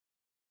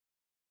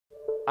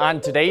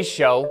On today's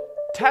show,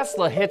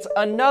 Tesla hits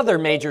another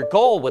major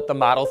goal with the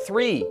Model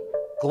 3.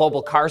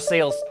 Global car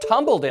sales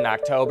tumbled in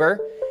October,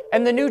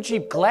 and the new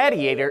Jeep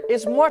Gladiator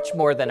is much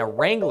more than a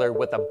Wrangler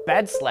with a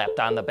bed slapped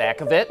on the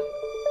back of it.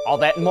 All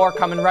that and more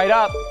coming right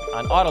up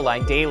on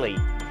Autoline Daily.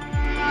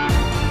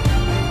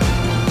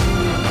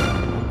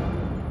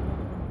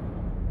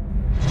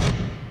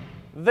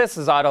 This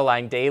is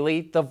Autoline Daily,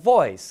 the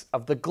voice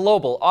of the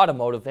global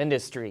automotive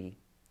industry.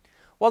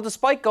 Well,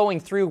 despite going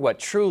through what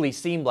truly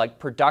seemed like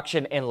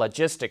production and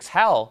logistics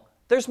hell,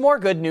 there's more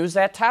good news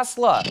at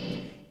Tesla.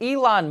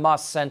 Elon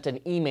Musk sent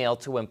an email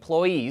to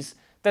employees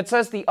that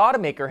says the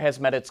automaker has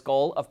met its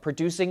goal of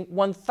producing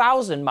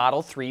 1,000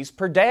 Model 3s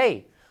per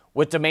day.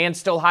 With demand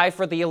still high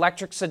for the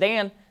electric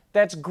sedan,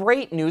 that's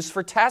great news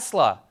for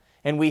Tesla,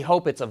 and we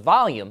hope it's a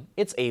volume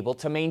it's able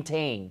to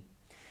maintain.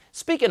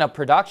 Speaking of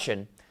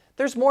production,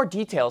 there's more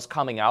details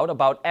coming out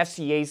about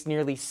FCA's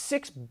nearly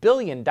 $6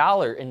 billion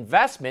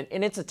investment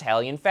in its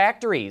Italian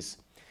factories.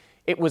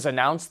 It was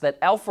announced that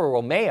Alfa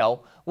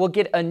Romeo will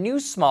get a new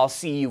small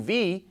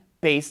CUV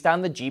based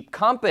on the Jeep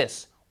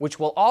Compass, which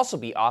will also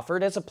be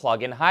offered as a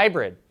plug-in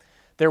hybrid.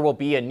 There will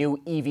be a new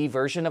EV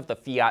version of the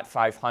Fiat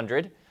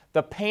 500,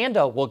 the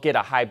Panda will get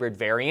a hybrid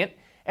variant,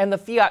 and the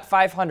Fiat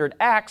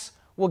 500X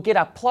will get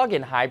a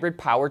plug-in hybrid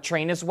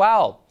powertrain as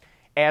well.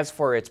 As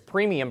for its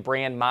premium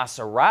brand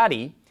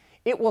Maserati,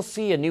 it will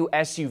see a new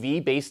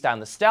SUV based on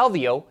the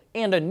Stelvio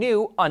and a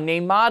new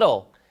unnamed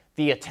model.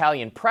 The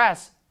Italian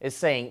press is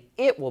saying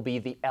it will be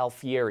the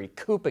Alfieri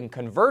Coupe and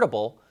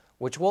convertible,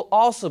 which will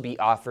also be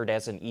offered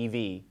as an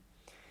EV.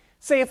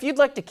 Say, if you'd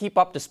like to keep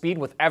up to speed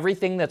with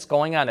everything that's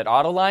going on at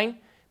Autoline,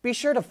 be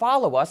sure to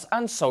follow us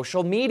on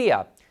social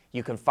media.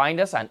 You can find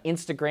us on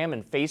Instagram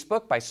and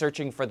Facebook by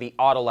searching for the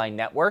Autoline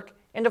Network,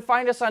 and to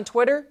find us on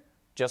Twitter,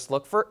 just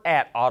look for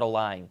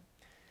 @Autoline.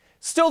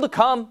 Still to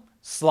come,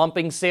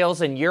 slumping sales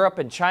in Europe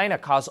and China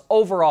cause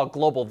overall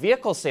global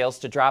vehicle sales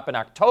to drop in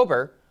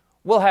October.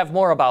 We'll have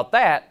more about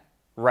that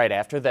right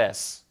after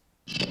this.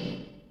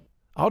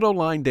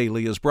 Autoline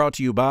Daily is brought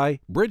to you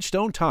by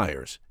Bridgestone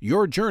Tires,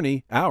 your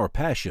journey, our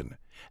passion.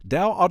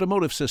 Dow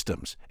Automotive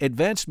Systems,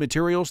 advanced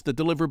materials that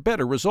deliver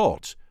better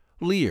results.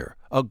 Lear,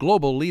 a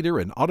global leader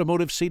in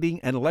automotive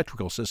seating and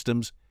electrical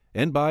systems.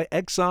 And by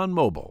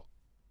ExxonMobil.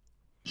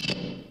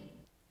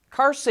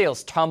 Car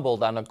sales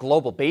tumbled on a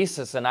global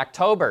basis in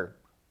October.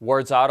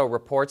 Wards Auto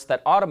reports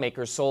that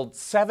automakers sold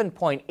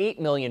 7.8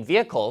 million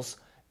vehicles,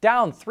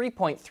 down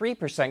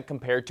 3.3%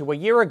 compared to a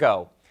year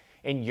ago.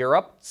 In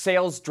Europe,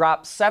 sales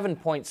dropped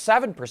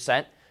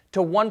 7.7%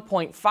 to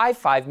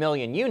 1.55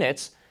 million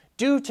units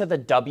due to the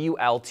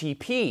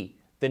WLTP,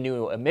 the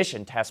new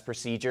emission test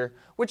procedure,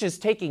 which is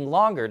taking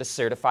longer to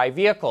certify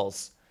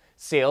vehicles.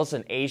 Sales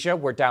in Asia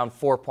were down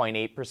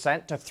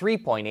 4.8% to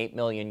 3.8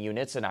 million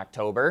units in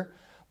October,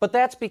 but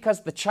that's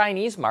because the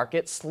Chinese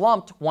market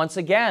slumped once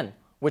again,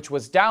 which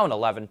was down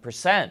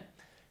 11%.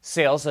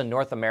 Sales in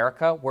North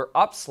America were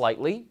up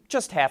slightly,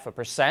 just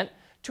 0.5%,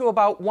 to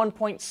about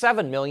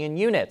 1.7 million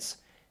units.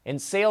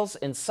 And sales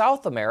in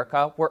South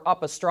America were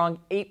up a strong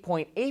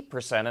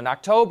 8.8% in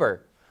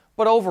October.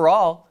 But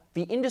overall,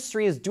 the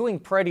industry is doing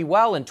pretty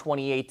well in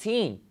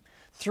 2018.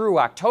 Through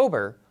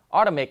October,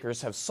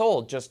 automakers have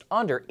sold just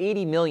under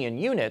 80 million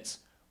units,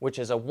 which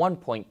is a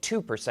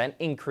 1.2%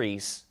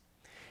 increase.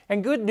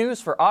 And good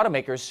news for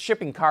automakers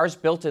shipping cars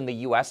built in the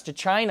U.S. to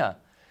China.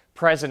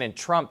 President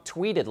Trump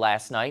tweeted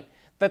last night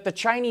that the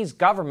Chinese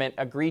government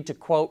agreed to,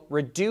 quote,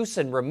 reduce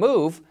and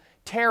remove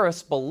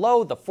tariffs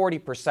below the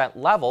 40%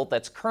 level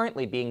that's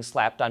currently being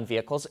slapped on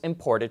vehicles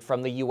imported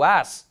from the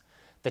U.S.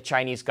 The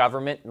Chinese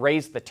government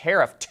raised the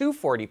tariff to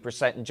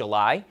 40% in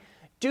July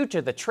due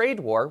to the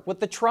trade war with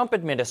the Trump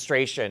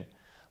administration.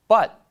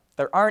 But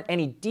there aren't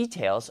any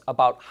details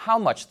about how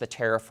much the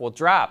tariff will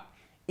drop.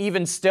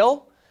 Even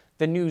still,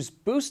 the news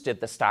boosted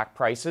the stock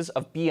prices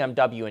of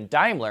BMW and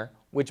Daimler,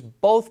 which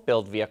both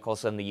build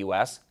vehicles in the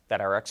U.S.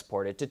 that are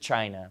exported to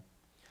China.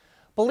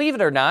 Believe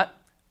it or not,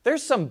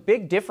 there's some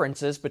big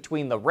differences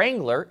between the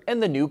Wrangler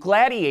and the new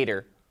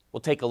Gladiator.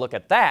 We'll take a look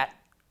at that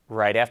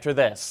right after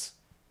this.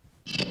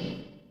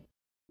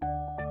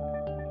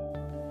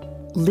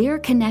 Lear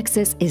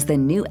Connexus is the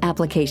new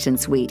application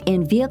suite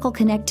in vehicle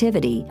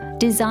connectivity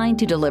designed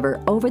to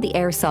deliver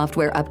over-the-air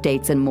software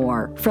updates and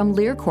more from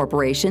Lear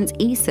Corporation's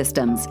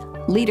E-Systems,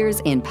 leaders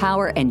in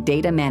power and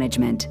data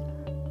management.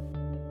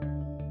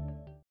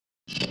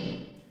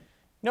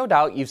 No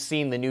doubt you've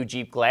seen the new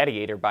Jeep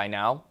Gladiator by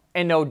now,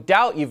 and no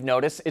doubt you've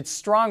noticed its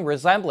strong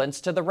resemblance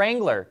to the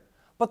Wrangler.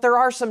 But there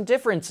are some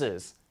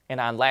differences,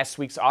 and on last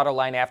week's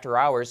Autoline After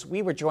Hours,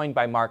 we were joined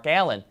by Mark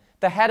Allen,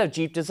 the head of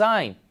Jeep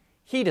Design.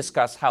 He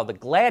discussed how the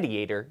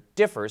Gladiator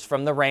differs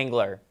from the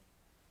Wrangler.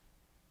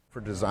 For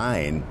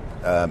design,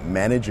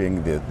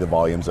 managing the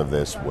volumes of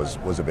this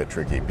was a bit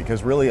tricky,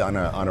 because really on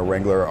a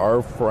Wrangler,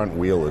 our front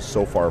wheel is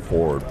so far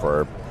forward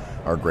for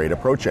our great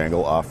approach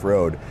angle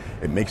off-road,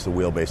 it makes the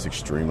wheelbase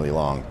extremely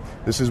long.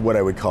 This is what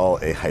I would call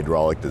a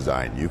hydraulic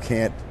design. You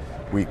can't,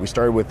 we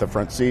started with the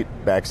front seat,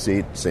 back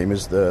seat, same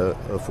as the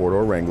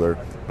four-door Wrangler,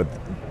 but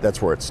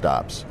that's where it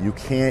stops. You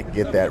can't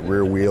get that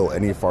rear wheel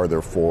any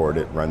farther forward,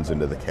 it runs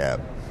into the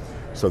cab.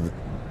 So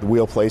the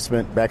wheel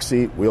placement, back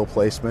seat, wheel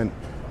placement,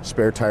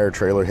 spare tire,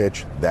 trailer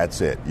hitch,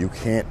 that's it. You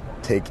can't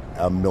take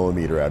a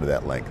millimeter out of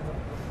that length.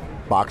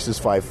 Box is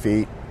 5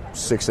 feet,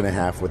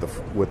 6.5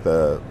 with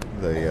the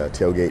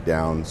tailgate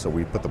down, so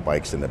we put the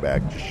bikes in the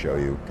back to show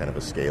you kind of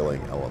a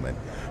scaling element.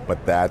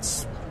 But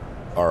that's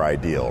our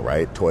ideal,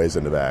 right? Toys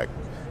in the back,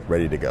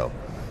 ready to go.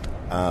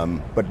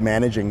 But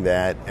managing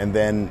that, and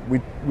then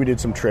we did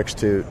some tricks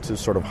to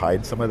sort of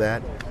hide some of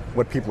that.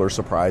 What people are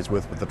surprised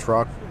with the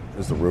truck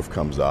is the roof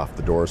comes off,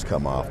 the doors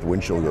come off, the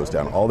windshield goes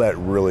down, all that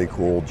really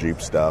cool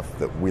Jeep stuff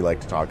that we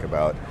like to talk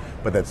about,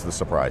 but that's the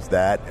surprise.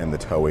 That and the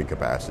towing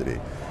capacity.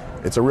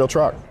 It's a real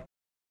truck.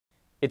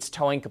 Its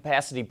towing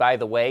capacity, by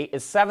the way,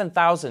 is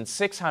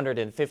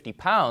 7,650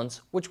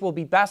 pounds, which will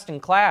be best in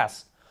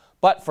class.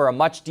 But for a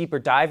much deeper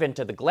dive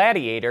into the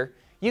Gladiator,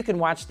 you can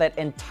watch that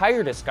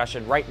entire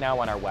discussion right now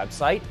on our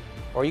website,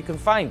 or you can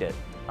find it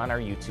on our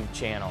YouTube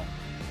channel.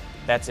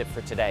 That's it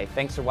for today.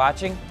 Thanks for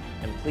watching,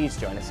 and please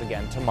join us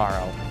again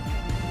tomorrow.